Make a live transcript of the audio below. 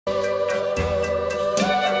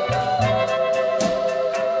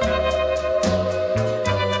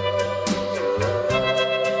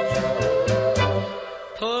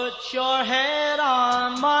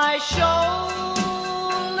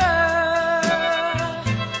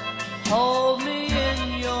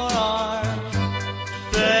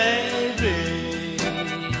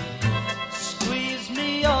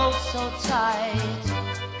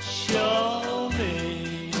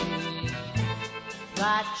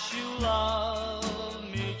you love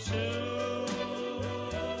me too.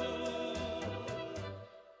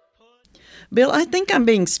 Bill, I think I'm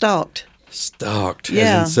being stalked. Stalked?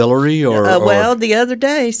 Yeah. As in celery or? Well, the other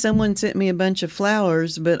day someone sent me a bunch of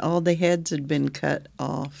flowers, but all the heads had been cut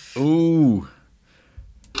off. Ooh.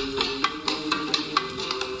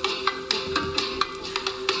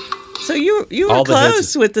 So you were All the heads-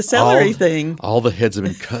 close with the celery thing. All the heads have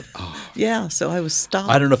been cut off. Yeah, so I was stalked.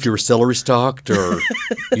 I don't know if you were celery stalked or,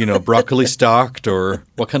 broccoli stalked or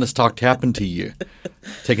what kind of stalk happened to you.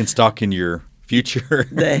 Taking stock in your future.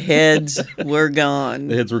 The heads were gone.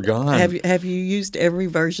 The heads were gone. Have you used every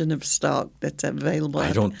version of stock that's available?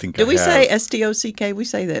 I don't think Do I we have. say STOCK? We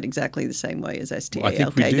say that exactly the same way as STALK, I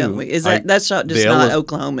think we do. don't we? That's not just the L not is-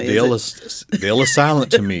 Oklahoma, The L is it? is the L is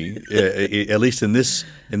silent to me, at least in this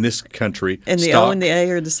country. And the Stock, O and the A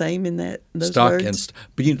are the same in those stock words? and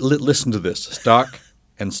but listen to this: stock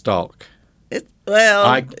and stalk. Do Do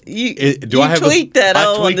you I have a- tweaked that I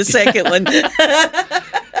O on the tweaked- second one.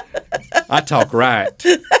 I talk right.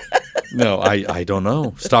 No, I don't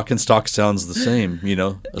know. Stock and stock sounds the same.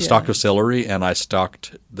 A stalk of celery, and I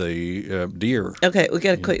stalked the deer. Okay, we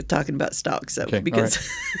got to quit talking about stocks, though, Okay, all because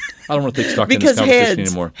I don't want to take stock in this because conversation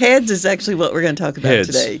anymore. heads is actually what we're going to talk about Heads,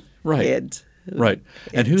 today. right. Heads. Right.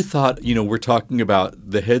 And who thought, we're talking about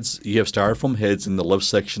the heads, you have styrofoam heads in the love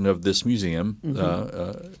section of this museum.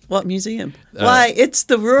 What museum? Why, it's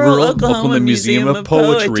the Rural Oklahoma Museum of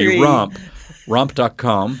Poetry. ROMP.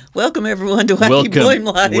 ROMP.com. Welcome, everyone, to Wacky Poem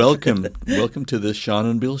Life. Welcome to the Sean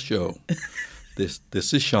and Bill show. This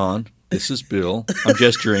is Sean. This is Bill. I'm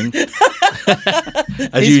gesturing.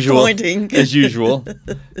 As He's usual. pointing. As usual.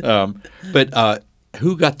 But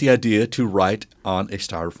who got the idea to write on a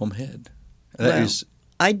styrofoam head? Well,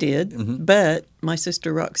 I did, but my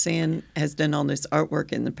sister Roxanne has done all this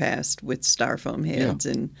artwork in the past with styrofoam heads,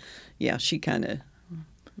 and she kind of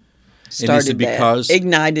started because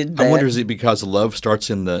ignited that. I wonder, is it because love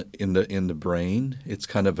starts in the brain? It's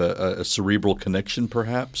kind of a cerebral connection,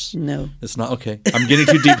 perhaps. No, it's not. Okay, I'm getting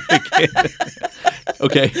too deep.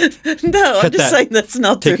 Okay. No, I'm just saying that's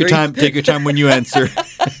not Take your time. Take your time when you answer.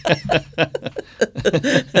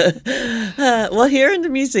 Well, here in the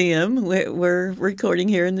museum, we're recording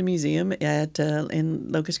here in the museum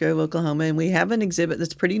in Locust Grove, Oklahoma, and we have an exhibit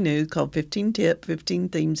that's pretty new called 15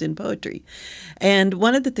 Themes in Poetry. And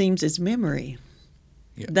one of the themes is memory.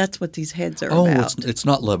 Yeah. That's what these heads are about. Oh, it's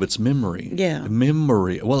not love, it's memory. Yeah.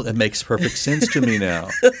 Memory. Well, it makes perfect sense to me now.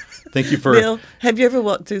 Thank you for... Bill, have you ever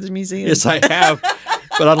walked through the museum? Yes, I have.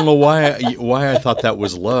 But I don't know why I thought that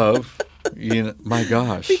was love. My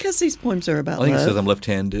gosh. Because these poems are about love. I think it's because I'm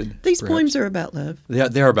left-handed. These poems are about love. Yeah,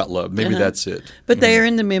 they are about love. Maybe that's it. But they are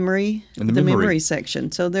in the memory, the memory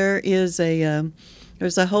section. So there is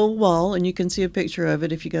there's a whole wall, and you can see a picture of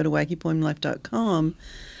it if you go to wackypoemlife.com.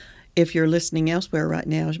 If you're listening elsewhere right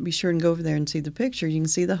now, be sure and go over there and see the picture. You can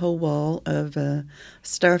see the whole wall of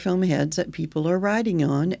styrofoam heads that people are writing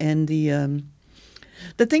on, and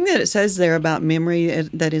the thing that it says there about memory,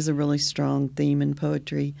 that is a really strong theme in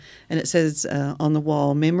poetry. And it says on the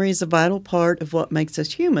wall, memory is a vital part of what makes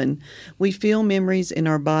us human. We feel memories in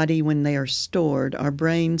our body when they are stored. Our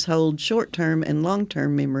brains hold short-term and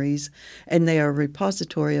long-term memories, and they are a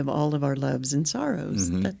repository of all of our loves and sorrows.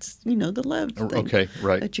 Mm-hmm. That's, the love thing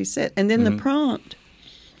that you said. And then the prompt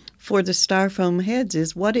for the styrofoam heads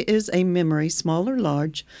is, what is a memory, small or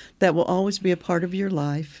large, that will always be a part of your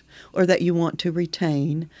life or that you want to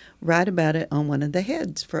retain? Write about it on one of the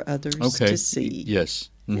heads for others to see.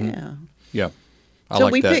 Yes. Mm-hmm. Yeah. Yeah. So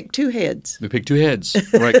we picked two heads. We picked two heads.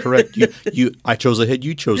 Right, correct. I chose a head,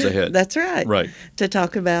 you chose a head. That's right. Right. To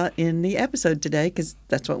talk about in the episode today, because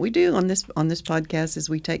that's what we do on this podcast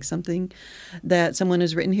is we take something that someone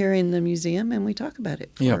has written here in the museum and we talk about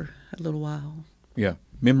it for a little while. Yeah.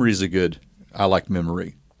 Memories are good. I like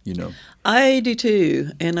memory, I do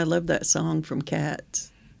too. And I love that song from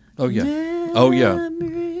Cats. Oh, yeah.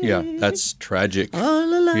 Memories. Yeah, that's tragic. All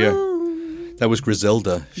alone. Yeah. That was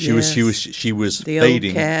Griselda. She was the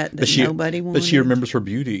fading. Old cat that nobody wanted. But she remembers her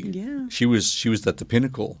beauty. Yeah. She was at the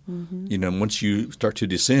pinnacle. Mm-hmm. Once you start to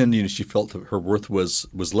descend, she felt that her worth was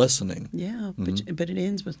lessening. Yeah, but it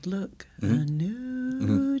ends with, look, a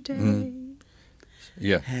new day.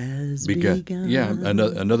 Yeah, has begun. Yeah,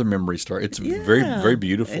 another memory star. It's very, very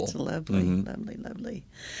beautiful. It's lovely, lovely, lovely.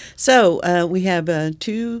 So we have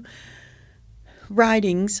two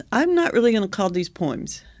writings. I'm not really going to call these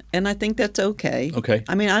poems, and I think that's okay. Okay.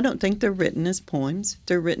 I mean, I don't think they're written as poems.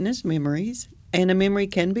 They're written as memories, and a memory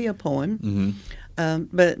can be a poem.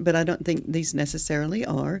 But I don't think these necessarily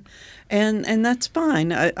are, and that's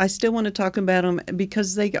fine. I still want to talk about them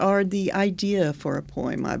because they are the idea for a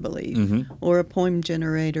poem, I believe, or a poem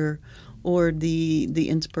generator, or the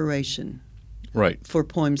inspiration Right. for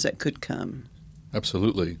poems that could come.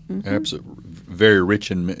 Absolutely. Very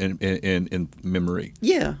rich in memory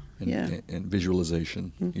Yeah, and, yeah. and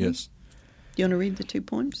visualization. Yes. You want to read the 2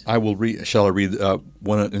 poems? I will read. Shall I read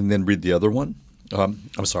one and then read the other one?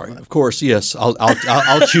 I'm sorry. Of course, yes.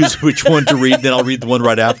 I'll choose which one to read. Then I'll read the one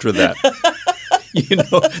right after that. You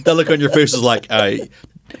know, that look on your face is like,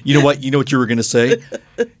 you know what? You know what you were going to say?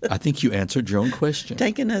 I think you answered your own question.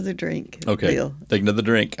 Take another drink. Okay. Bill. Take another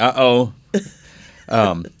drink. Uh-oh.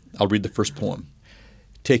 I'll read the first poem.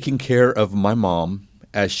 Taking care of my mom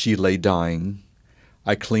as she lay dying,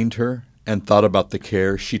 I cleaned her and thought about the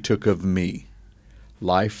care she took of me.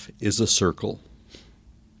 Life is a circle.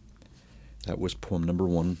 That was poem number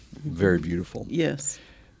 1. Very beautiful. Yes.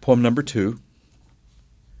 Poem number 2.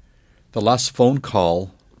 The last phone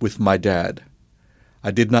call with my dad.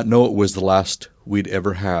 I did not know it was the last we'd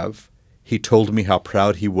ever have. He told me how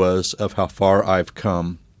proud he was of how far I've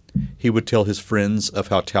come. He would tell his friends of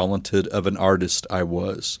how talented of an artist I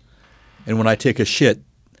was. And when I take a shit,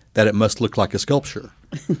 that it must look like a sculpture.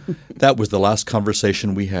 That was the last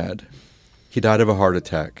conversation we had. He died of a heart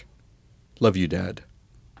attack. Love you, Dad.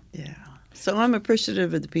 Yeah. So I'm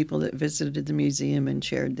appreciative of the people that visited the museum and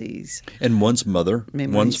shared these And one's mother,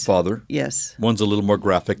 memories. one's father. Yes. One's a little more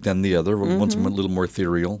graphic than the other. One's a little more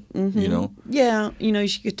ethereal, you know. Yeah, you know,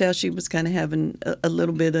 you could tell she was kind of having a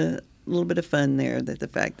little bit of fun there. That the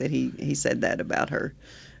fact that he said that about her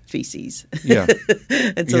feces. Yeah.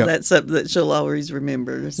 And so Yeah. that's something that she'll always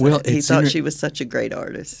remember. is Well, that he it's thought she was such a great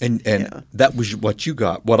artist. And yeah. that was what you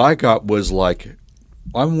got. What I got was like,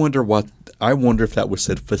 I wonder if that was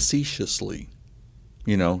said facetiously,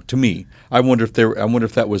 you know, to me. I wonder if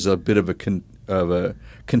that was a bit of a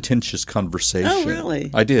contentious conversation. Oh, really?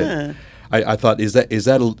 I did. Huh. I thought, is that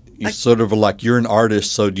sort of like, you're an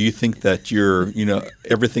artist, so do you think that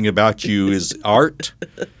everything about you is art?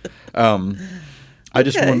 I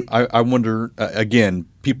just Okay. I wonder, again,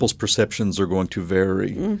 people's perceptions are going to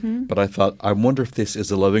vary. But I thought, I wonder if this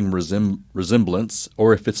is a loving resemblance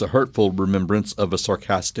or if it's a hurtful remembrance of a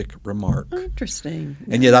sarcastic remark. Interesting.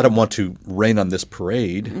 And yet I don't want to rain on this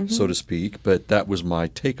parade, so to speak, but that was my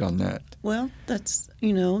take on that. Well, that's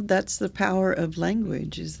the power of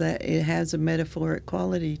language, is that it has a metaphoric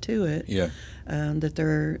quality to it. Yeah. That there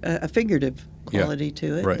are a figurative quality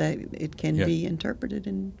to it, right. that it can Yeah. be interpreted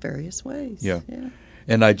in various ways. Yeah.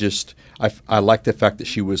 And I like the fact that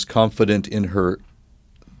she was confident in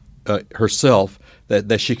herself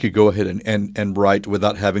that she could go ahead and write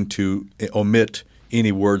without having to omit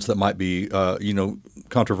any words that might be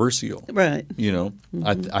controversial. Right. You know,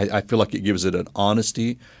 I feel like it gives it an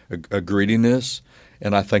honesty, a grittiness,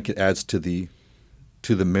 and I think it adds to the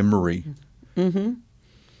memory.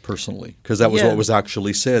 Personally, because that was Yeah. what was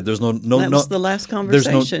actually said. There's no That was the last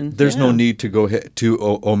conversation. There's no Yeah. need to go ahead to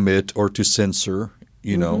omit or to censor.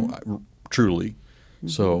 You know, truly.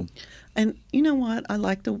 So, And you know what? I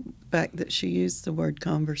like the fact that she used the word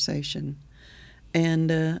conversation.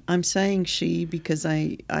 And I'm saying she because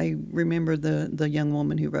I remember the young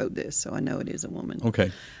woman who wrote this, so I know it is a woman.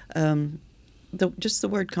 okay, Just the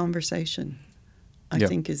word conversation, I Yeah.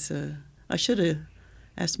 think is I should have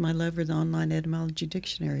asked my lover the online etymology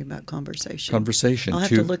dictionary about conversation. conversation. I'll have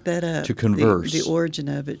to look that up. to converse. The origin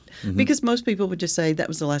of it, because most people would just say that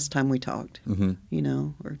was the last time we talked. You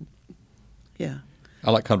know, or yeah,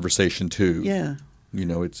 I like conversation too. yeah. You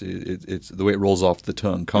know, it's the way it rolls off the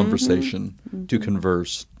tongue. Conversation, to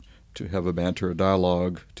converse, to have a banter, a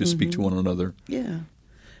dialogue, to speak to one another. Yeah.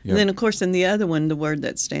 Yeah. And then, of course, in the other one, the word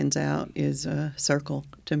that stands out is circle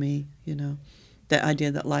to me, you know, the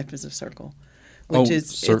idea that life is a circle, which Oh, is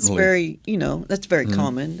certainly. it's very, that's very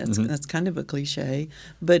common. That's kind of a cliche.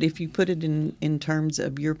 But if you put it in terms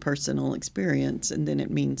of your personal experience, and then it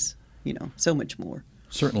means, so much more.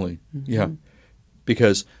 Certainly, yeah,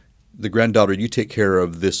 because the granddaughter you take care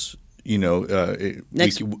of this,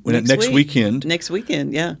 Next weekend, Next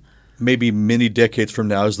weekend, yeah. maybe many decades from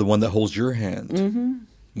now, is the one that holds your hand.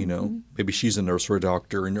 You know, maybe she's a nurse or a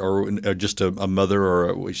doctor, or just a mother,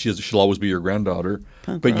 or she'll always be your granddaughter.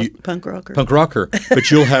 Punk rocker. Punk rocker. But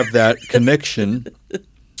you'll have that connection,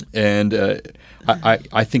 and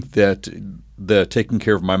I think that the taking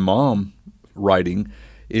care of my mom writing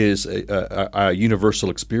is a universal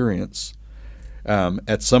experience.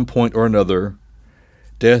 At some point or another,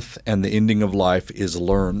 death and the ending of life is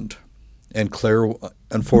learned, and Claire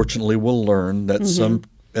unfortunately will learn that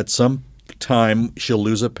at some time she'll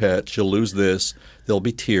lose a pet, she'll lose this, there'll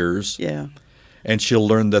be tears. Yeah. and she'll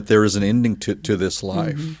learn that there is an ending to this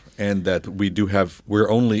life, and that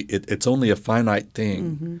it's only a finite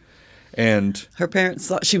thing. And Her parents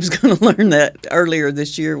thought she was going to learn that earlier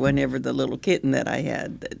this year whenever the little kitten that I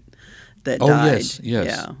had that Oh, died. yes, yes.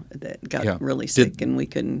 Yeah, that got Yeah. really sick, and we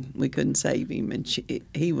couldn't save him, and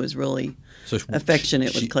he was really so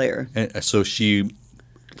affectionate with Claire. And so she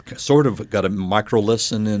sort of got a micro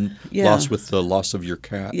lesson in Yeah. loss with the loss of your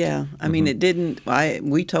cat. Yeah, I mean, it didn't.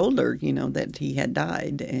 We told her, that he had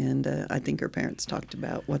died, and I think her parents talked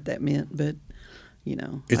about what that meant, but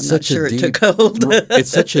I'm not sure it took hold.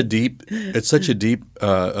 It's such a deep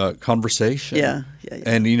conversation. Yeah.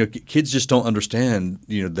 And kids just don't understand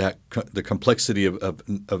that the complexity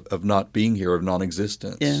of not being here, of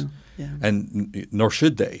non-existence. Yeah. And nor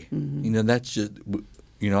should they. That's just.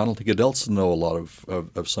 I don't think adults know a lot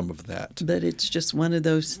of some of that. But it's just one of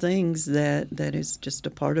those things that is just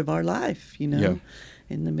a part of our life, Yeah.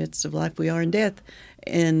 In the midst of life, we are in death.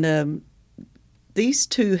 And these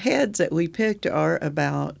two heads that we picked are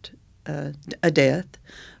about a death,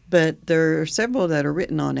 but there are several that are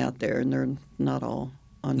written on out there, and they're not all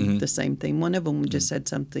on the same theme. One of them just said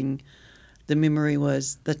something, the memory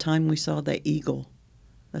was, the time we saw that eagle.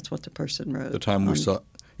 That's what the person wrote. The time we saw.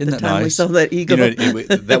 Isn't the that time nice? we saw that eagle.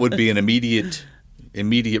 That would be an immediate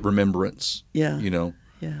remembrance. Yeah.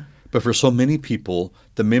 Yeah. But for so many people,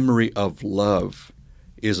 the memory of love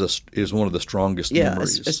is one of the strongest Yeah,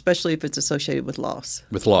 memories. especially if it's associated with loss.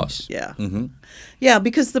 With loss. Yeah. Mm-hmm. Yeah,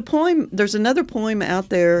 because there's another poem out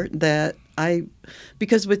there that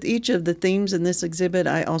because with each of the themes in this exhibit,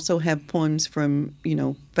 I also have poems from,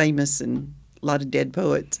 famous and a lot of dead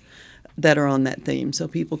poets that are on that theme. So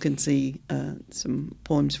people can see some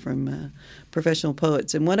poems from professional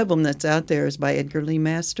poets. And one of them that's out there is by Edgar Lee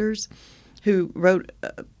Masters, who wrote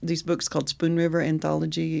these books called Spoon River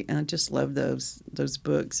Anthology, and I just love those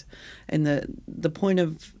books. And the point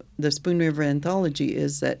of the Spoon River Anthology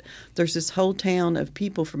is that there's this whole town of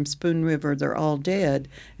people from Spoon River. They're all dead,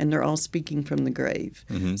 and they're all speaking from the grave.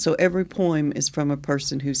 Mm-hmm. So every poem is from a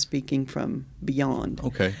person who's speaking from beyond.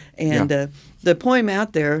 Okay. And Yeah. the poem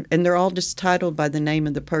out there, and they're all just titled by the name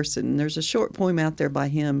of the person. And there's a short poem out there by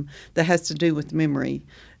him that has to do with memory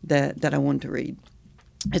that I wanted to read.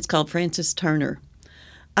 It's called Francis Turner.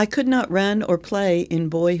 I could not run or play in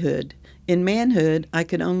boyhood. In manhood, I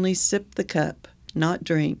could only sip the cup, not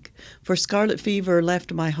drink, for scarlet fever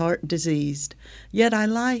left my heart diseased. Yet I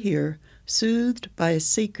lie here, soothed by a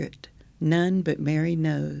secret none but Mary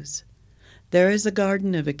knows. There is a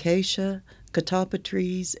garden of acacia, catalpa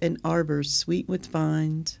trees, and arbors sweet with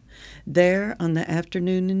vines. There, on the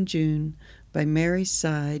afternoon in June, by Mary's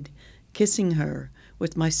side, kissing her,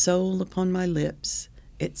 with my soul upon my lips,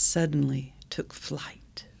 it suddenly took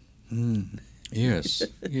flight. Yes.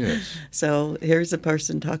 Yes. So here's a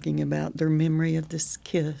person talking about their memory of this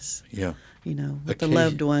kiss, Yeah. with the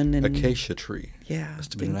loved one. And acacia tree. yeah,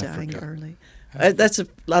 Must have been been in dying Africa. early.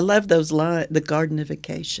 I love those lines. The garden of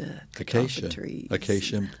acacia, Acacia. trees.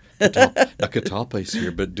 Acacia. Catalpa is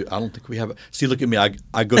here, but I don't think we have. See, look at me.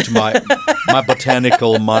 I go to my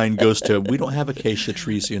botanical mind goes to. We don't have acacia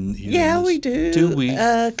trees in here. Yeah, in this. we do. Do we?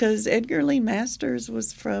 Because Edgar Lee Masters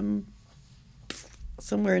was from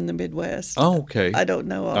somewhere in the Midwest. Oh, okay. I don't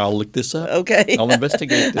know. I'll look this up. Okay. I'll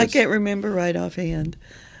investigate this. I can't remember right offhand.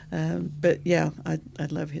 But yeah, I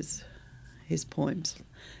love his poems.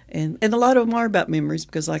 And a lot of them are about memories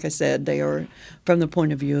because, like I said, they are from the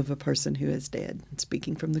point of view of a person who is dead,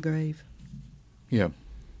 speaking from the grave. Yeah.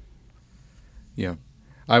 Yeah.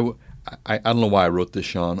 I don't know why I wrote this,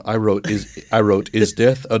 Sean. I wrote, is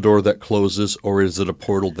death a door that closes or is it a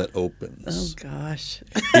portal that opens? Oh, gosh.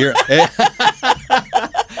 Here, a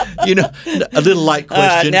little light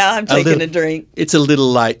question. Now I'm taking a drink. It's a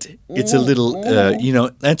little light. It's a little,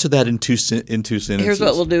 answer that in two sentences. Here's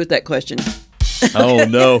what we'll do with that question. Oh,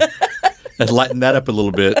 no. Let's lighten that up a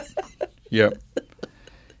little bit. Yeah.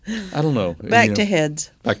 I don't know. Back to heads.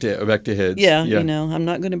 Back to heads. Yeah, I'm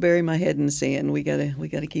not going to bury my head in the sand. We gotta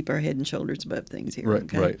keep our head and shoulders above things here. Right,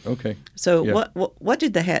 okay? right. Okay. So Yeah. what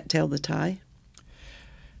did the hat tell the tie?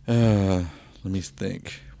 Let me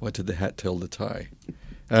think. What did the hat tell the tie?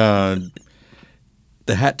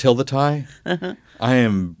 The hat tell the tie? Uh-huh. I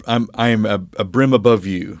am a brim above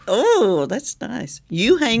you. Oh, that's nice.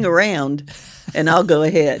 You hang around, and I'll go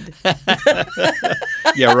ahead.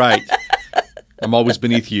 Yeah, right. I'm always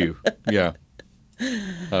beneath you. Yeah.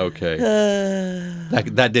 Okay.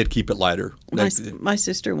 That did keep it lighter. My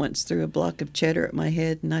sister once threw a block of cheddar at my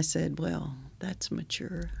head, and I said, "Well, that's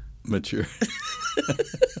mature." Mature.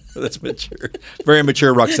 That's mature. Very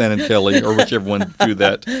mature, Roxanne and Kelly, or whichever one threw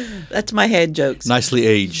that. That's my head jokes. Nicely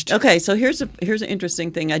aged. Okay, so here's an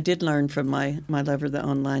interesting thing I did learn from my lover, the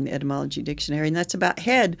online etymology dictionary, and that's about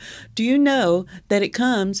head. Do you know that it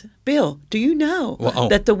comes, Bill? Do you know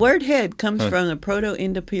that the word head comes from the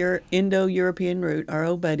Proto-Indo-European root, our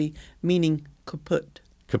old buddy, meaning kaput?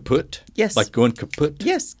 Kaput? Yes. Like going kaput?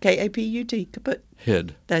 Yes, K-A-P-U-T, kaput.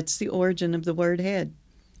 Head. That's the origin of the word head.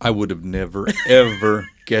 I would have never, ever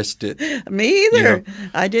guessed it. Me either. You know.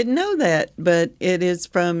 I didn't know that, but it is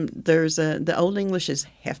from, the Old English is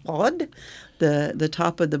hefod, the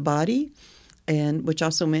top of the body, and which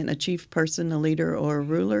also meant a chief person, a leader, or a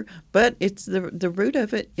ruler. But it's the root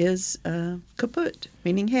of it is kaput,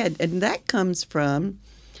 meaning head. And that comes from,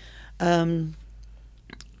 where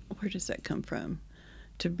does that come from?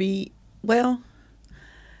 To be, well,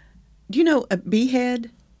 do you know a behead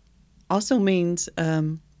also means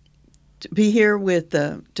to be here with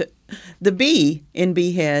the B in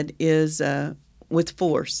behead is with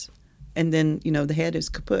force, and then the head is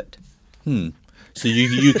kaput. So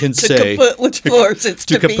you can To say kaput with force, it's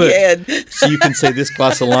to kaput. behead. So you can say this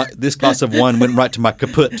glass of wine went right to my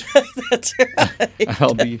kaput. That's right.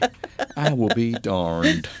 I will be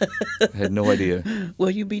darned. I had no idea.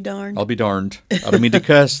 Will you be darned? I'll be darned. I don't mean to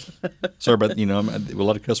cuss. Sorry about a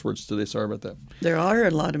lot of cuss words today. Sorry about that. There are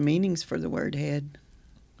a lot of meanings for the word head.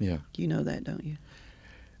 Yeah. You know that, don't you?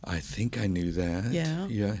 I think I knew that. Yeah.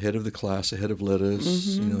 Yeah. Head of the class, a head of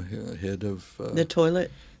lettuce. Head of The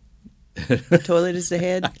toilet. The toilet is the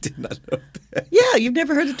head. I did not know that. Yeah, you've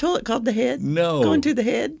never heard a toilet called the head? No. Going to the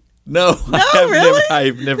head? No, Really?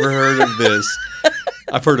 I've never heard of this.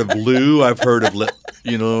 I've heard of loo. I've heard of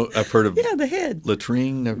I've heard of Yeah, the head.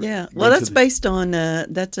 latrine. Yeah, well, that's based on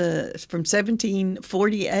that's from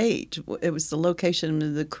 1748. It was the location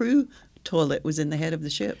of the crew toilet was in the head of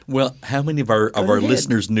the ship. Well, how many of our head.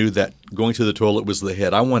 listeners knew that going to the toilet was the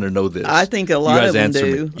head? I want to know this. I think a lot of them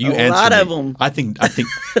do. A lot of them. I think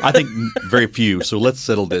very few. So let's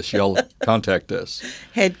settle this. Y'all contact us.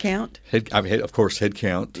 Head count. Of course, head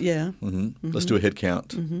count. Yeah. Let's do a head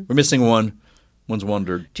count. We're missing one. One's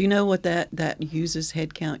wandered. Do you know what that uses?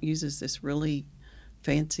 Head count uses this really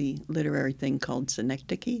fancy literary thing called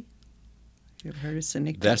synecdoche. You ever heard of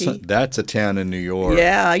synecdoche? That's a town in New York.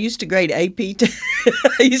 Yeah, I used to grade AP.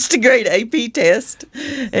 I used to grade AP test,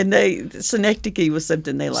 and synecdoche was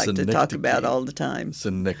something they liked to talk about all the time.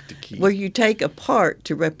 Synecdoche. Where you take a part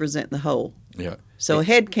to represent the whole. Yeah. So a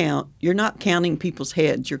head count, you're not counting people's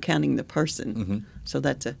heads, you're counting the person. So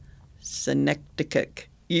that's a synecdoche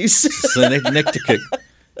use. Synecdoche.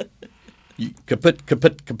 Kaput.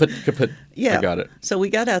 Yeah. I got it. So we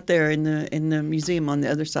got out there in the museum on the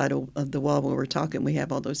other side of the wall where we're talking. We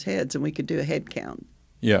have all those heads, and we could do a head count.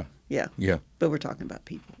 Yeah. Yeah. Yeah. But we're talking about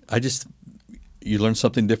people. You learn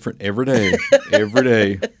something different every day. Every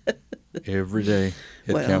day. Every day.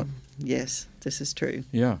 Head count. Yes, this is true.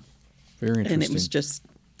 Yeah. Very interesting. And it was just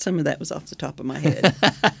some of that was off the top of my head.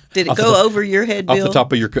 Did it go over your head, Bill? Off the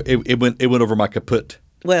top of your it went over my kaput.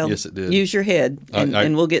 Well, yes, it did. Use your head,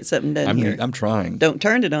 and we'll get something done here. I'm trying. Don't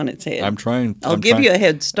turn it on its head. I'm trying. I'll give you a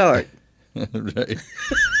head start. Right.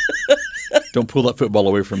 Don't pull that football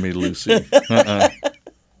away from me, Lucy.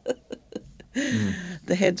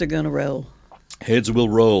 The heads are going to roll. Heads will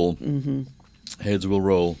roll. Mm-hmm. Heads will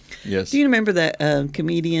roll. Yes. Do you remember that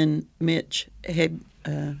comedian Mitch Hedberg?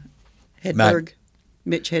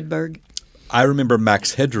 Mitch Hedberg? I remember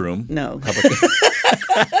Max Headroom. No. How about that?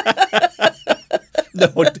 No,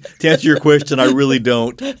 to answer your question, I really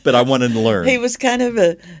don't, but I wanted to learn. He was kind of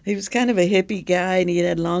a hippie guy, and he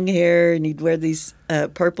had long hair, and he'd wear these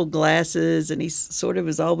purple glasses, and he sort of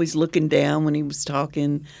was always looking down when he was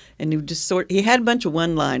talking, and he had a bunch of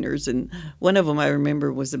one-liners, and one of them I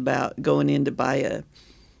remember was about going in to buy it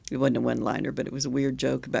wasn't a one-liner, but it was a weird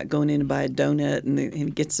joke about going in to buy a donut, and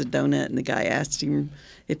he gets the donut, and the guy asks him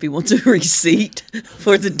if he wants a receipt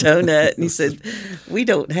for the donut, and he said, "We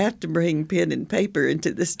don't have to bring pen and paper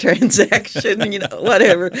into this transaction,"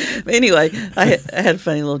 whatever. Anyway, I had a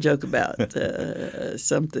funny little joke about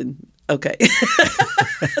something. Okay.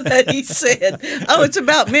 That he said. Oh, it's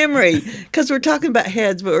about memory, because we're talking about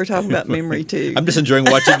heads, but we're talking about memory too. I'm just enjoying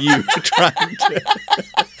watching you trying to.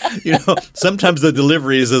 Sometimes the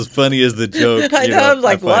delivery is as funny as the joke. I know. I'm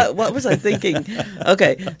like, what was I thinking?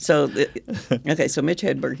 Okay, so Mitch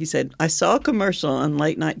Hedberg, he said, I saw a commercial on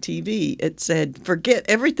late night TV. It said, "Forget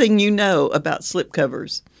everything you know about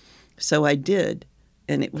slipcovers." So I did,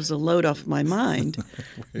 and it was a load off my mind.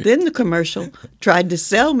 Then the commercial tried to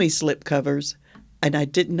sell me slipcovers, and I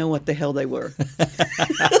didn't know what the hell they were.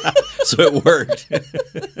 So it worked.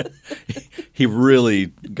 he really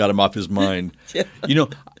got him off his mind. You know,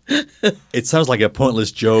 it sounds like a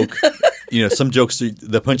pointless joke. You know, some jokes,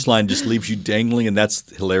 the punchline just leaves you dangling, and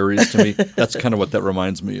that's hilarious to me. That's kind of what that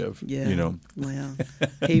reminds me of. Yeah. You know, Well,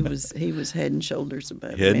 he was head and shoulders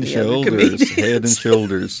above head and many other shoulders, comedians. head and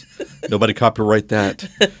shoulders. Nobody copyright that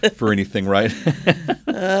for anything, right?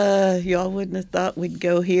 Y'all wouldn't have thought we'd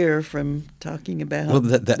go here from talking about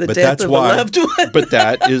the but death that's of why. a loved one. But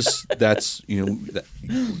that's you know,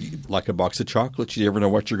 like a box of chocolates. You never know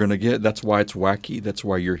what you're going to get. That's why it's wacky. That's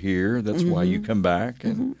why you're here. That's why you come back.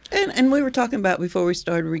 And we were talking about before we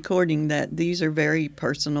started recording that these are very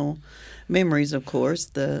personal memories, of course,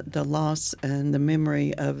 the loss and the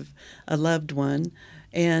memory of a loved one.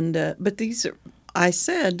 And but these are, I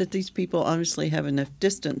said that these people obviously have enough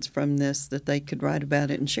distance from this that they could write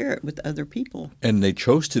about it and share it with other people. And they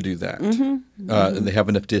chose to do that. And they have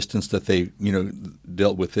enough distance that they, you know,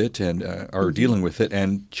 dealt with it and are dealing with it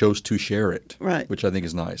and chose to share it. Right. Which I think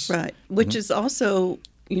is nice. Right. Which is also,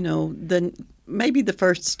 you know, maybe the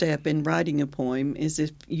first step in writing a poem is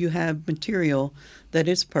if you have material that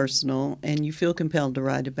is personal and you feel compelled to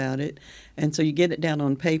write about it. And so you get it down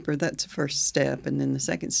on paper. That's the first step. And then the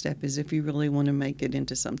second step is if you really want to make it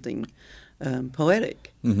into something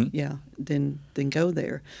poetic, yeah, then go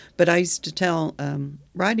there. But I used to tell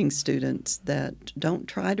writing students that don't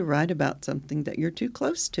try to write about something that you're too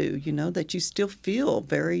close to, you know, that you still feel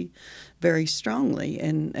very, very strongly.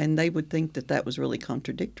 And they would think that that was really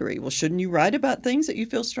contradictory. Well, shouldn't you write about things that you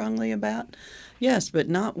feel strongly about? Yes, but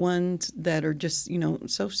not ones that are just, you know,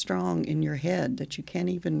 so strong in your head that you can't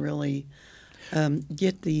even really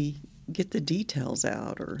get the details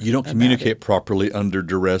out. Or you don't communicate properly under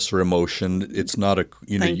duress or emotion. It's not a,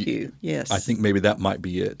 you know. Thank you. Yes. I think maybe that might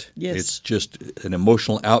be it. Yes. It's just an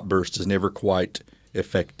emotional outburst is never quite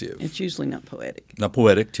effective. It's usually not poetic. Not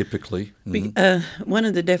poetic, typically. One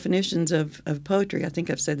of the definitions of poetry, I think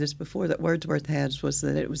I've said this before, that Wordsworth has was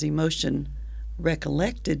that it was emotion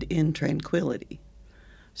recollected in tranquility.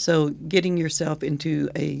 So getting yourself into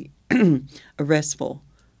a restful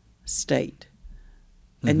state.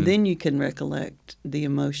 And then you can recollect the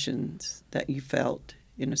emotions that you felt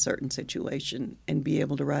in a certain situation and be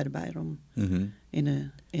able to write about them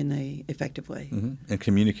in a effective way. And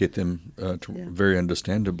communicate them very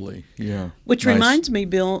understandably. Yeah. Which Nice. reminds me,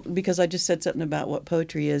 Bill, because I just said something about what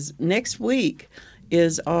poetry is. Next week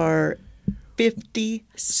is our 52nd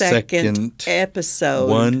Second episode.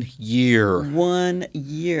 1 year. 1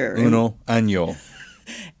 year. Uno año.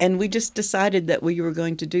 And we just decided that we were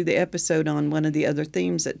going to do the episode on one of the other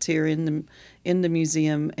themes that's here in the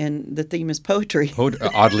museum, and the theme is poetry.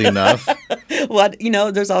 Oddly enough. What, you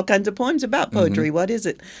know, there's all kinds of poems about poetry. What is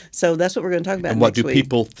it? So that's what we're going to talk about And what next do week.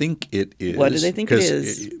 people think it is? What do they think it 'Cause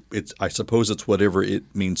is? It's, I suppose it's whatever it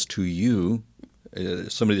means to you.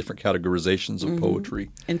 So many different categorizations of poetry.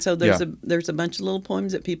 And so there's a bunch of little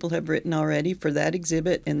poems that people have written already for that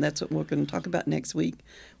exhibit, and that's what we're going to talk about next week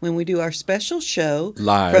when we do our special show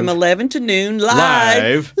Live. from 11 to noon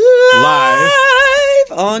Live.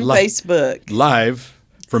 on Facebook. Live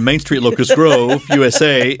from Main Street, Locust Grove,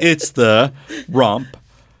 USA. It's the Romp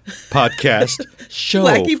Podcast Show.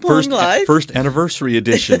 Wacky Poem Live. First anniversary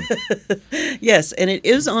edition. Yes, and it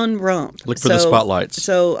is on Romp. Look for the spotlights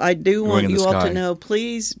So I do want in the you all sky. to know,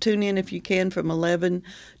 please tune in if you can from 11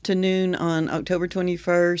 to noon on October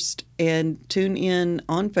 21st, and tune in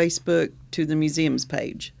on Facebook to the museum's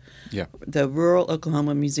page. Yeah. The Rural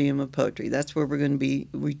Oklahoma Museum of Poetry. That's where we're going to be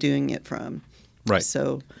redoing it from. Right.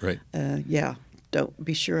 So, Right. Yeah, don't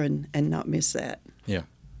be sure and not miss that. Yeah.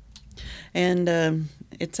 And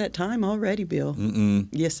it's that time already, Bill.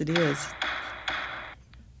 Yes, it is.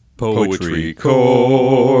 Poetry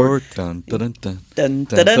Court. Dun, dun, dun, dun. Dun,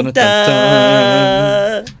 Dun, dun, dun, dun,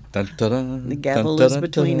 dun. Dun, dun, dun. The gavel Dun, is dun,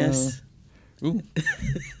 between dun. us. Ooh.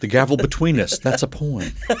 The gavel between us. That's a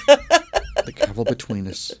poem. The gavel between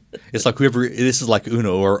us. It's like whoever. This is like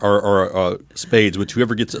Uno or spades, which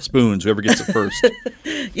whoever gets it spoons, whoever gets it first.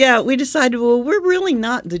 Yeah, we decided, well, we're really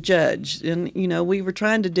not the judge. And, you know, we were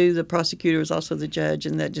trying to do the prosecutor was also the judge,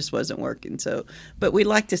 and that just wasn't working. So, but we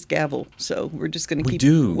like this gavel, so we're just going to We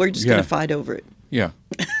do, We're just yeah. going to fight over it. Yeah.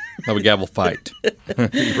 Have a gavel fight.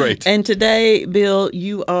 Great. And today, Bill,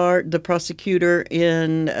 you are the prosecutor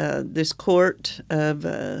in this court of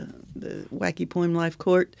the Wacky Poem Life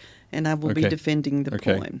Court, and I will be Okay. defending the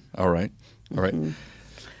Okay. poem. All right. All right.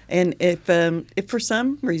 And if for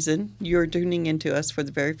some reason you're tuning into us for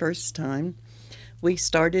the very first time, we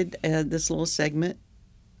started this little segment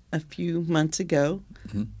a few months ago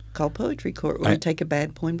called Poetry Court, where we take a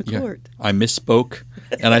bad poem to court. I misspoke,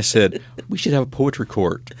 and I said, we should have a poetry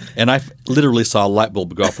court. And I literally saw a light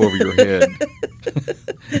bulb go off over your head.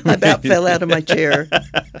 I about fell out of my chair,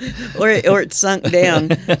 or it sunk down.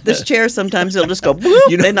 This chair sometimes it'll just go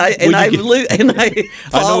bloop, and I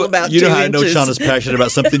fall about 2 inches. You know how I know Shauna's passionate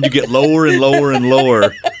about something. You get lower and lower and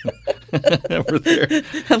lower. Over there.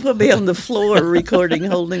 I'm going to be on the floor recording,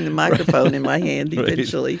 holding the microphone in my hand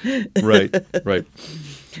eventually. Right.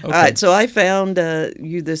 Okay. All right, so I found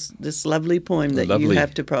you this lovely poem that you Lovely.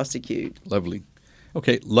 have to prosecute. Lovely.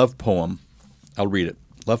 Okay, love poem. I'll read it.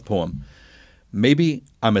 Love poem. Maybe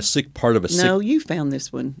I'm a sick part of a sick... No, you found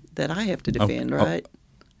this one that I have to defend, right?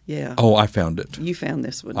 Yeah. Oh, I found it. You found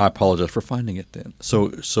this one. I apologize for finding it then.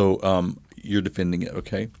 So you're defending it,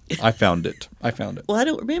 okay? I found it. Well, I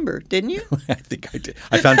don't remember. Didn't you? I think I did.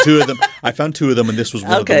 I found two of them, and this was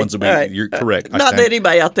one of the ones that all right. You're correct. Not that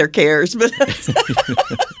anybody out there cares, but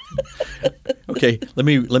Okay, let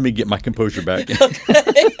me get my composure back.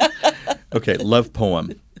 Okay, love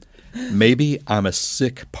poem. Maybe I'm a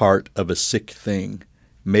sick part of a sick thing.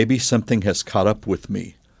 Maybe something has caught up with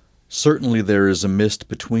me. Certainly there is a mist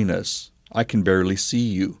between us. I can barely see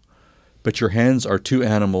you. But your hands are two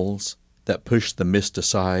animals that push the mist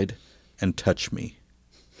aside and touch me.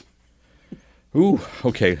 Ooh,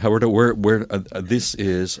 okay. This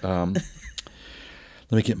is, let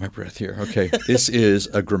me get my breath here. Okay, this is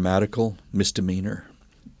a grammatical misdemeanor.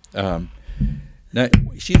 Now,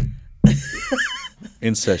 she,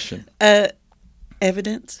 in session.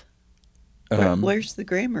 evidence. Where's the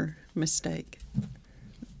grammar mistake?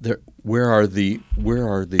 Where are the?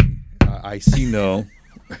 I see no.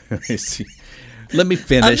 I see. Let me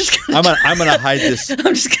finish. I'm gonna hide this.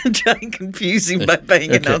 I'm just gonna try and confuse him by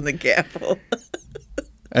banging on the gavel.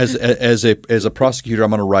 As a prosecutor,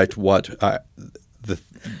 I'm gonna write what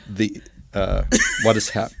what is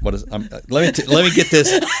happening. What is? Let me get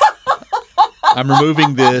this. I'm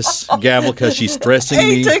removing this gavel because she's stressing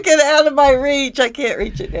me. He took it out of my reach. I can't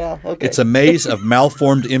reach it now. Okay. It's a maze of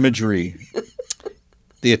malformed imagery.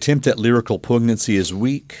 The attempt at lyrical poignancy is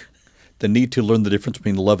weak. The need to learn the difference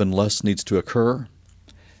between love and lust needs to occur.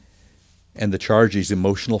 And the charge is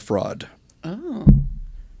emotional fraud. Oh,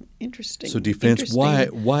 interesting. So defense, why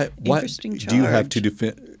interesting do you have charge. to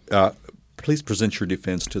defend? Please present your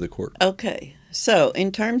defense to the court. Okay. So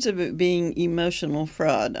in terms of it being emotional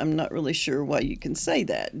fraud, I'm not really sure why you can say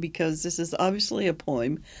that, because this is obviously a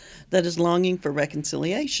poem that is longing for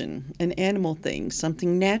reconciliation, an animal thing,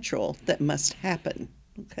 something natural that must happen.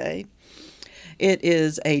 Okay. It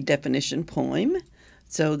is a definition poem,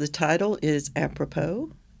 so the title is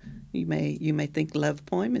apropos. You may think love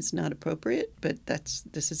poem is not appropriate, but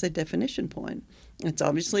this is a definition poem. It's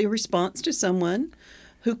obviously a response to someone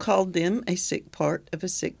who called them a sick part of a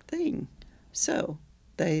sick thing. So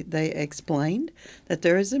they explained that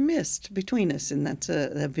there is a mist between us, and that's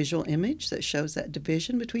a visual image that shows that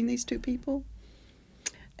division between these two people.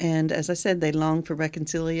 And as I said, they long for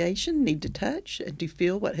reconciliation, need to touch and to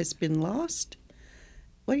feel what has been lost.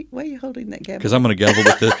 Why are you holding that gavel? Because I'm going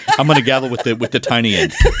to gavel with the tiny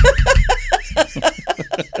end.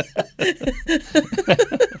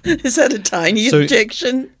 Is that a tiny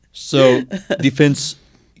objection? So defense,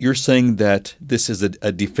 you're saying that this is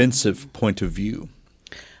a defensive point of view.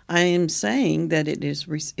 I am saying that it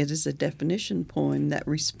is a definition poem that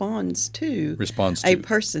responds to a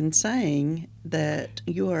person saying that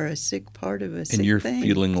you are a sick part of a sick thing. And you're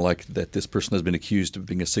feeling like that this person has been accused of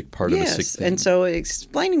being a sick part of a sick thing. And so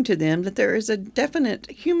explaining to them that there is a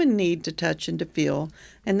definite human need to touch and to feel,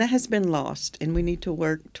 and that has been lost, and we need to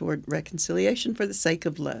work toward reconciliation for the sake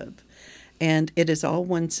of love. And it is all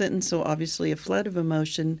one sentence, so obviously a flood of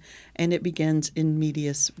emotion, and it begins in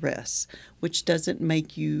medias res, which doesn't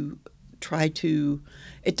make you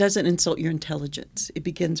it doesn't insult your intelligence. It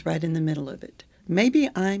begins right in the middle of it. Maybe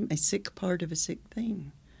I'm a sick part of a sick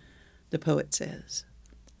thing, the poet says.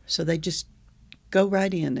 So they just go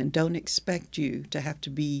right in and don't expect you to have to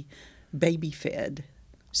be baby-fed,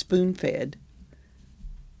 spoon-fed.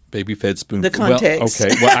 Baby-fed, spoon-fed. The context. Well,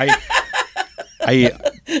 okay. Well,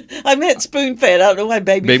 I meant spoon-fed. I don't know why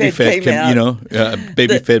baby-fed came out.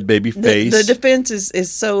 Baby-fed, baby-face. The defense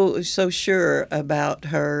is so sure about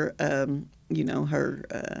her,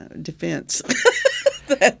 her defense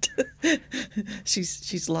that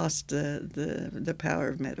she's lost the power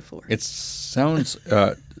of metaphor. It sounds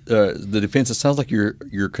the defense. It sounds like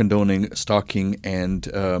you're condoning stalking and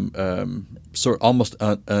sort of almost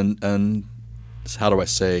how do I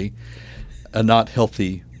say, a not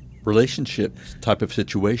healthy relationship type of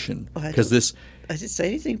situation, because I didn't say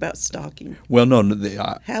anything about stalking. Well, no.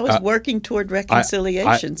 How is working toward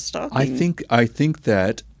reconciliation stalking? I think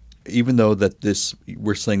that even though that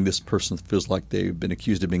we're saying this person feels like they've been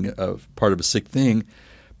accused of being a part of a sick thing,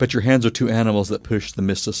 but your hands are two animals that push the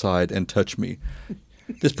mist aside and touch me.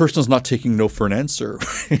 This person's not taking no for an answer,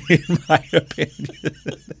 in my opinion.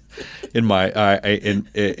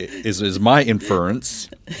 Is my inference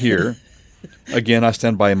here. Again, I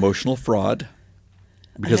stand by emotional fraud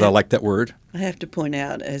because I like that word. I have to point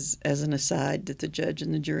out, as an aside, that the judge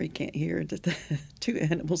and the jury can't hear that the two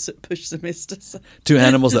animals that push the mist aside. Two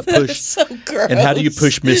animals that push. So gross. And how do you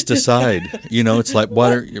push mist aside? It's like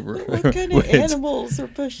what kind of animals are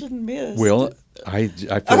pushing mist? Well, I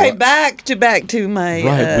feel all right, back to my.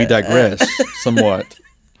 Right, we digress somewhat.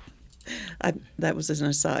 That was an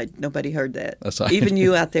aside. Nobody heard that. Aside. Even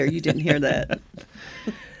you out there, you didn't hear that.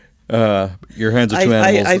 Your hands are two animals.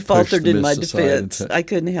 I that push faltered the in my mist aside defense. I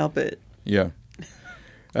couldn't help it. Yeah.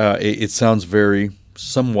 It sounds very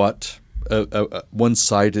somewhat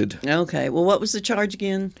one-sided. Okay. Well, what was the charge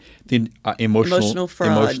again? The emotional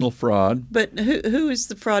fraud. Emotional fraud. But who is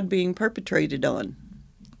the fraud being perpetrated on?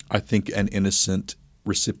 I think an innocent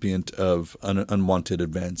recipient of unwanted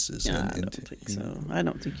advances. I don't think so. I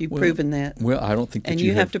don't think you've proven that. Well, I don't think that and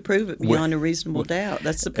you have to prove it beyond a reasonable doubt.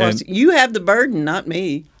 That's the process. You have the burden, not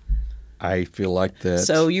me. I feel like that.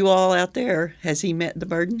 So you all out there, has he met the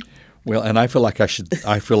burden? Well, and I feel like I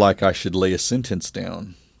should lay a sentence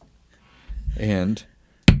down. And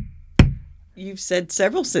you've said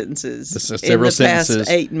several sentences in the sentences, past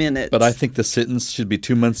 8 minutes. But I think the sentence should be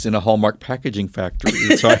 2 months in a Hallmark packaging factory.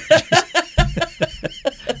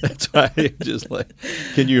 That's why I just like,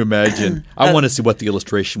 can you imagine? I want to see what the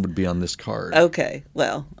illustration would be on this card. Okay.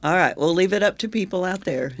 Well, all right. We'll leave it up to people out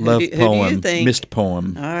there. Love poem, who do you think? missed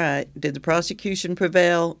poem. All right. Did the prosecution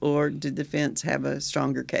prevail or did the defense have a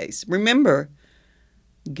stronger case? Remember,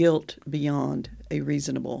 guilt beyond a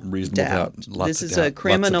reasonable doubt. This is a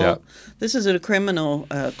criminal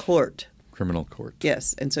court. Criminal court.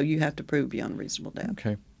 Yes, and so you have to prove beyond reasonable doubt.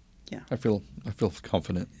 Okay. Yeah. I feel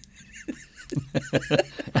confident.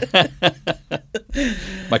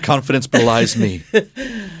 My confidence belies me.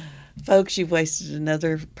 Folks, you've wasted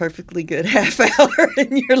another perfectly good half hour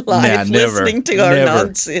in your life listening to our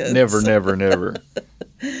nonsense. Never.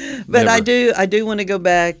 But I do want to go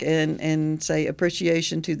back and say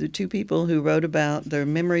appreciation to the two people who wrote about their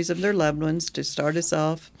memories of their loved ones to start us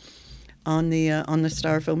off on the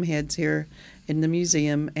styrofoam heads here in the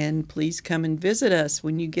museum. And please come and visit us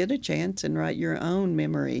when you get a chance and write your own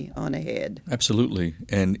memory on a head. Absolutely.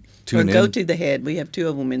 And go to the head. We have two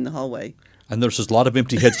of them in the hallway. And there's just a lot of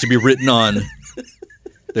empty heads to be written on.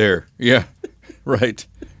 There. Yeah. Right.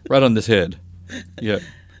 Right on this head. Yeah.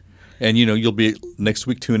 And, you'll be next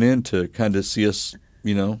week tune in to kind of see us,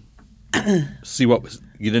 see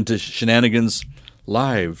get into shenanigans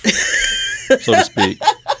live, so to speak.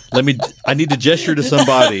 I need to gesture to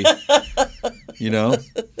somebody,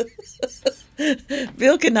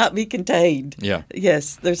 Bill cannot be contained. Yeah.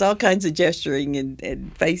 Yes, there's all kinds of gesturing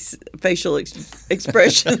and facial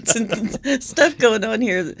expressions and stuff going on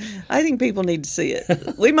here. I think people need to see it.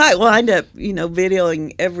 We might wind up,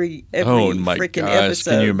 videoing every freaking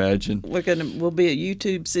episode. Can you imagine? We'll be a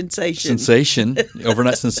YouTube sensation.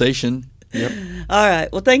 Overnight sensation. Yep. All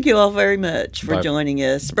right. Well, thank you all very much for joining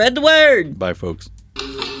us. Spread the word. Bye, folks.